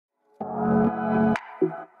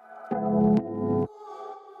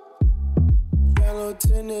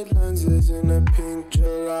white lenses in a pink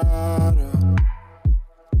gelato.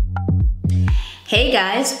 Hey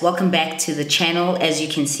guys, welcome back to the channel. As you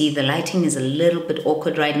can see, the lighting is a little bit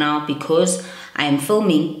awkward right now because I am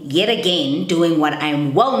filming yet again, doing what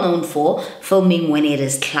I'm well known for, filming when it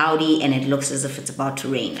is cloudy and it looks as if it's about to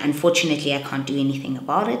rain. Unfortunately, I can't do anything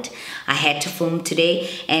about it. I had to film today,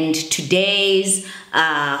 and today's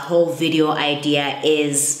whole video idea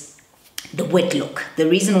is the wet look. The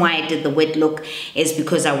reason why I did the wet look is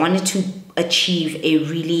because I wanted to achieve a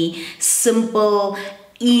really simple,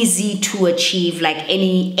 easy to achieve, like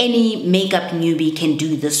any makeup newbie can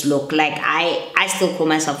do this look. Like I still call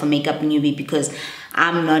myself a makeup newbie because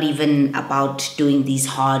I'm not even about doing these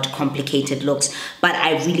hard, complicated looks, but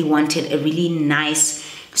I really wanted a really nice,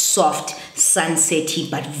 soft, sunsetty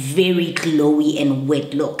but very glowy and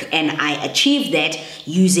wet look, and I achieved that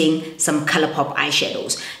using some Colourpop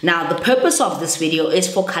eyeshadows. Now the purpose of this video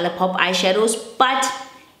is for Colourpop eyeshadows, but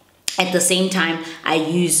at the same time, I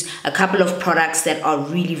use a couple of products that are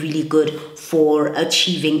really good for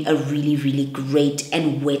achieving a really great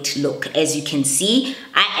and wet look. As you can see,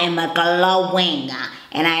 I am a glowing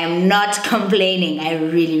and I am not complaining. I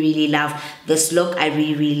really love this look. I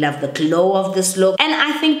really love the glow of this look. And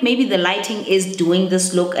I think maybe the lighting is doing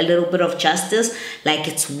this look a little bit of justice. Like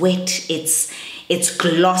it's wet, it's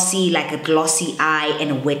glossy, like a glossy eye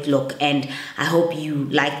and a wet look, and I hope you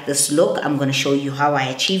like this look. I'm going to show you how I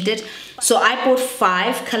achieved it. So I bought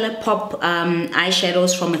 5 Colourpop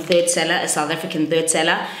eyeshadows from a third seller, a South African third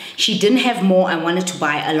seller. She didn't have more. I wanted to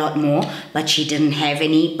buy a lot more, but she didn't have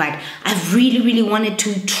any. But I really wanted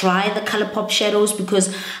to try the Colourpop shadows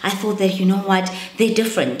because I thought that, you know what, they're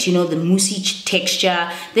different. You know, the moussey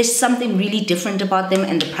texture, there's something really different about them,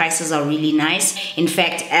 and the prices are really nice. In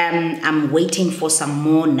fact, I'm waiting for some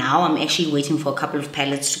more now. I'm actually waiting for a couple of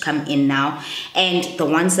palettes to come in now, and the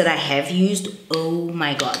ones that I have used, oh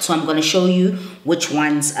my god. So I'm going to show you which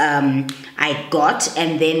ones I got,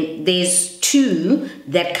 and then there's 2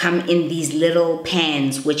 that come in these little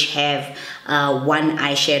pans which have 1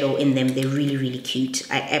 eyeshadow in them. They're really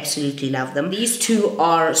cute. I absolutely love them. These 2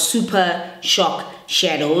 are Super Shock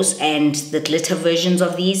shadows and the glitter versions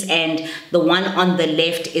of these, and the one on the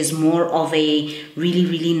left is more of a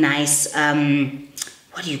really nice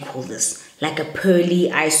what do you call this, like a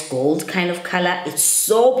pearly ice gold kind of color. It's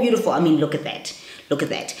so beautiful. I mean, look at that. Look at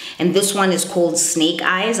that. And this one is called Snake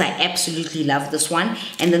Eyes. I absolutely love this one.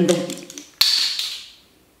 And then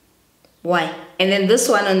and then this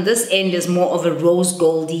one on this end is more of a rose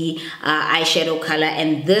goldy eyeshadow color,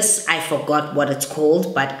 and this I forgot what it's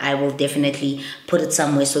called, but I will definitely put it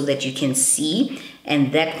somewhere so that you can see.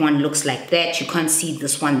 And that one looks like that. You can't see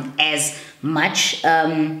this one as much,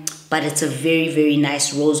 but it's a very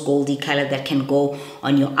nice rose goldy color that can go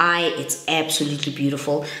on your eye. It's absolutely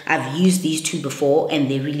beautiful. I've used these 2 before and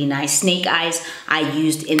they're really nice. Snake Eyes I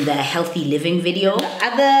used in the healthy living video. The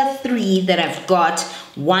other 3 that I've got,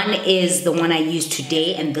 one is the one I used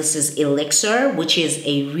today, and this is Elixir, which is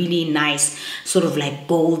a really nice sort of like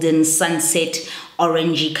golden sunset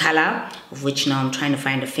orangey color, of which now I'm trying to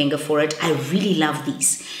find a finger for it. I really love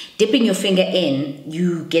these. Dipping your finger in,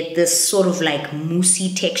 you get this sort of like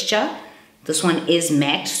moussey texture. This one is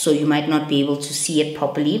matte, so you might not be able to see it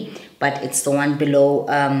properly, but it's the one below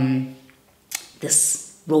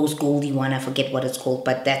this rose goldy one. I forget what it's called,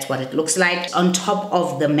 but that's what it looks like. On top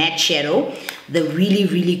of the matte shadow, the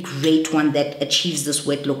really great one that achieves this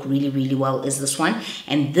wet look really well is this one,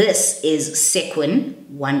 and this is Sequin,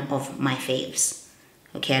 one of my faves.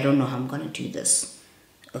 Okay, I don't know how I'm gonna do this.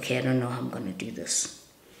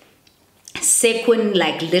 Sequin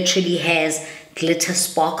like literally has glitter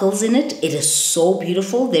sparkles in it. It is so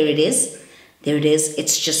beautiful. There it is.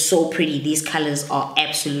 It's just so pretty. These colors are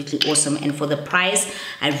absolutely awesome, and for the price,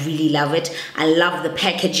 I really love it. I love the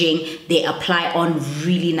packaging. They apply on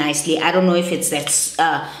really nicely. I don't know if it's that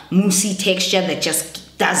moussey texture that just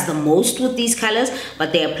does the most with these colors,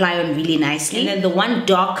 but they apply on really nicely. And then the one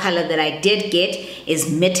dark color that I did get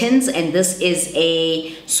is Mittens, and this is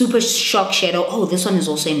a Super Shock shadow. Oh, this one is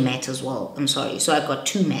also in matte as well. I'm sorry. So I got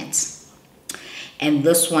 2 mattes. And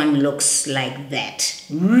this one looks like that.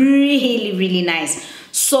 Really nice.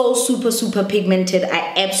 So super pigmented.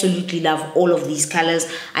 I absolutely love all of these colors.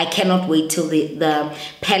 I cannot wait till the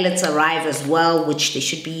palettes arrive as well, which they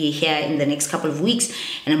should be here in the next couple of weeks,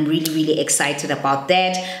 and I'm really excited about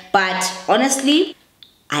that. But honestly,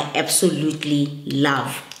 I absolutely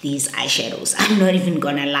love these eyeshadows. I'm not even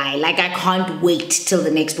gonna lie. Like, I can't wait till the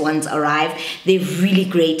next ones arrive. They're really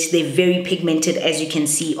great. They're very pigmented, as you can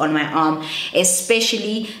see on my arm,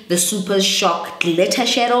 especially the Super Shock glitter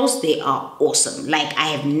shadows. They are awesome. Like, I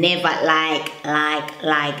have never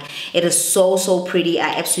it is so pretty.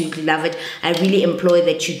 I absolutely love it. I really implore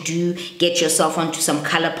that you do get yourself onto some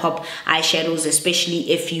Colourpop eyeshadows, especially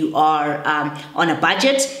if you are on a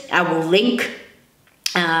budget. I will link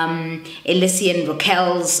Elysian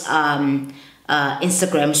Raquel's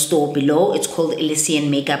Instagram store below. It's called Elysian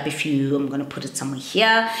Makeup. I'm gonna put it somewhere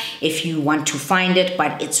here if you want to find it,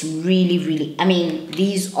 but it's really, I mean,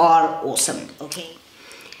 these are awesome.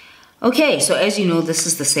 Okay, so as you know, this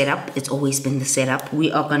is the setup. It's always been the setup.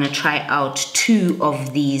 We are gonna try out 2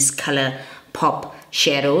 of these Colourpop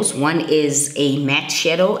shadows. One is a matte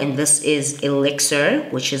shadow, and this is Elixir,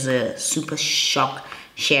 which is a Super Shock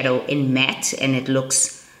shadow in matte, and it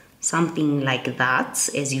looks something like that,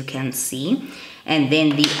 as you can see. And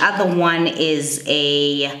then the other one is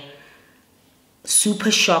a Super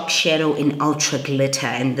Shock shadow in ultra glitter,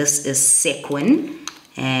 and this is Sequin,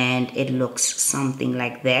 and it looks something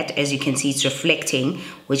like that. As you can see, it's reflecting,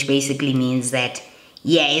 which basically means that,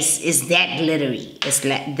 yeah, it's that glittery. It's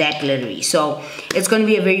that glittery. So it's going to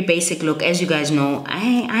be a very basic look. As you guys know,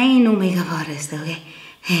 I ain't no makeup artist, okay?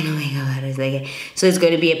 Okay, so it's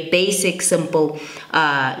going to be a basic, simple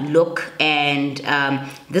look, and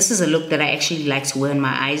this is a look that I actually like to wear on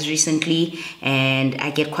my eyes recently, and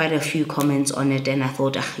I get quite a few comments on it, and I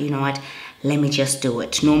thought, you know what, let me just do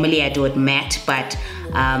it. Normally I do it matte, but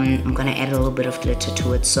I'm gonna add a little bit of glitter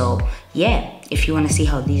to it. So yeah, if you want to see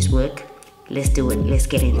how these work, let's do it. Let's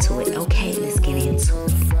get into it. Okay, let's get into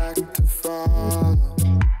it.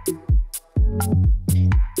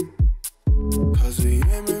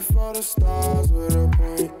 The stars with a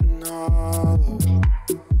point in hollow.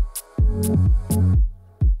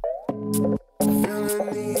 Feeling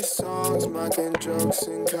these songs, making jokes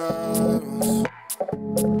and cuddles.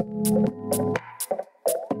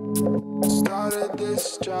 Started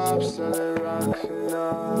this job selling rocks and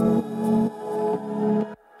all.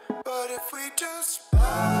 But if we just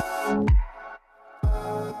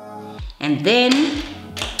and then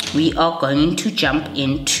we are going to jump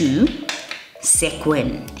into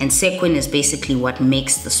Sequin, and Sequin is basically what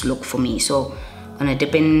makes this look for me. So I'm gonna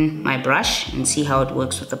dip in my brush and see how it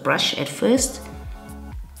works with the brush at first.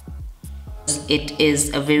 It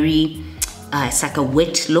is a very it's like a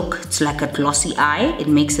wet look. It's like a glossy eye. It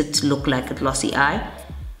makes it look like a glossy eye,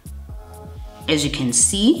 as you can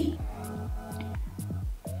see.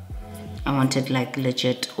 I want it like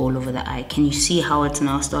legit all over the eye. Can you see how it's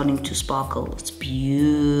now starting to sparkle? It's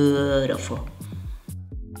beautiful.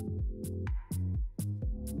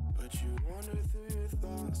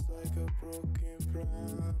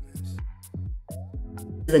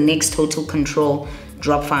 The NYX Total Control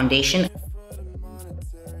Drop Foundation.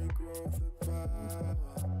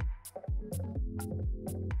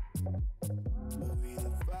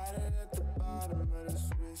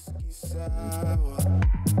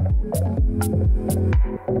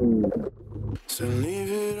 So leave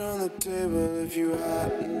it on the table if you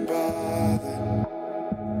hadn't bothered.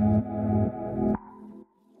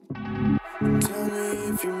 Tell me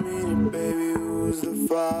if you mean it, baby, who's the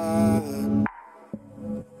father?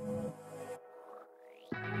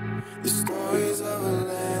 The stories of a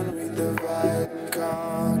land we divide and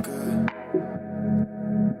conquer.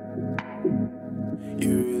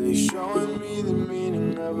 You're really showing me the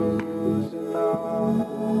meaning of a losing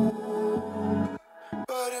all.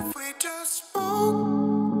 But if we just spoke.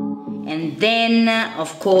 And then,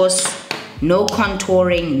 of course, no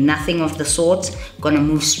contouring, nothing of the sort. Gonna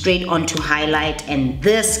move straight onto highlight, and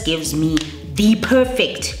this gives me the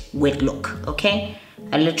perfect wet look, okay?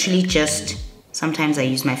 I literally just, sometimes I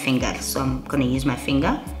use my finger, so I'm gonna use my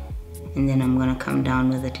finger, and then I'm gonna come down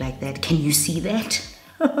with it like that. Can you see that?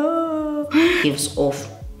 Gives off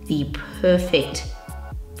the perfect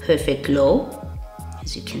glow,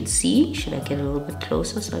 as you can see. Should I get a little bit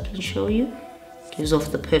closer so I can show you? Gives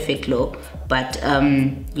off the perfect glow, but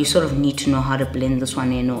you sort of need to know how to blend this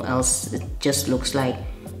one in, or else it just looks like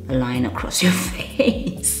a line across your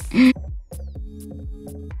face.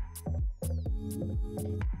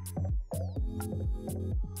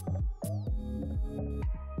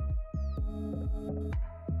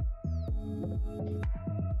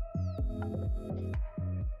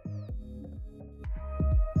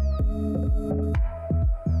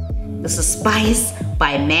 This is Spice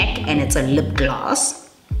by MAC, and it's a lip gloss.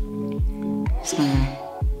 Just gonna,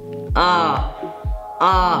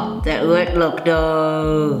 that wet look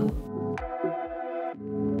though.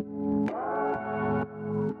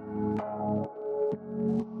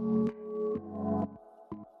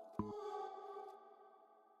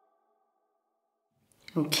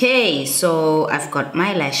 Okay, so I've got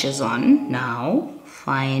my lashes on now.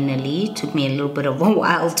 Finally, it took me a little bit of a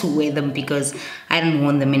while to wear them because I hadn't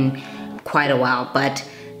worn them in quite a while. But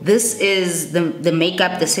this is the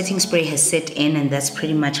makeup, the setting spray has set in, and that's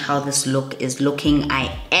pretty much how this look is looking.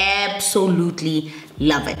 I absolutely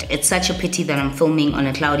love it. It's such a pity that I'm filming on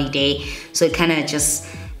a cloudy day, so it kind of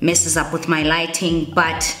just messes up with my lighting,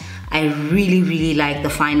 but I really like the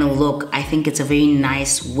final look. I think it's a very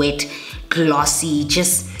nice, wet, glossy,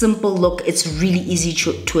 just simple look. It's really easy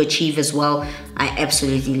to achieve as well. I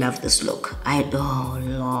absolutely love this look. Oh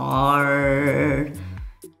Lord.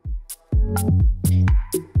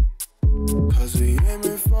 Cause we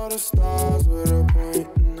aiming for the stars with a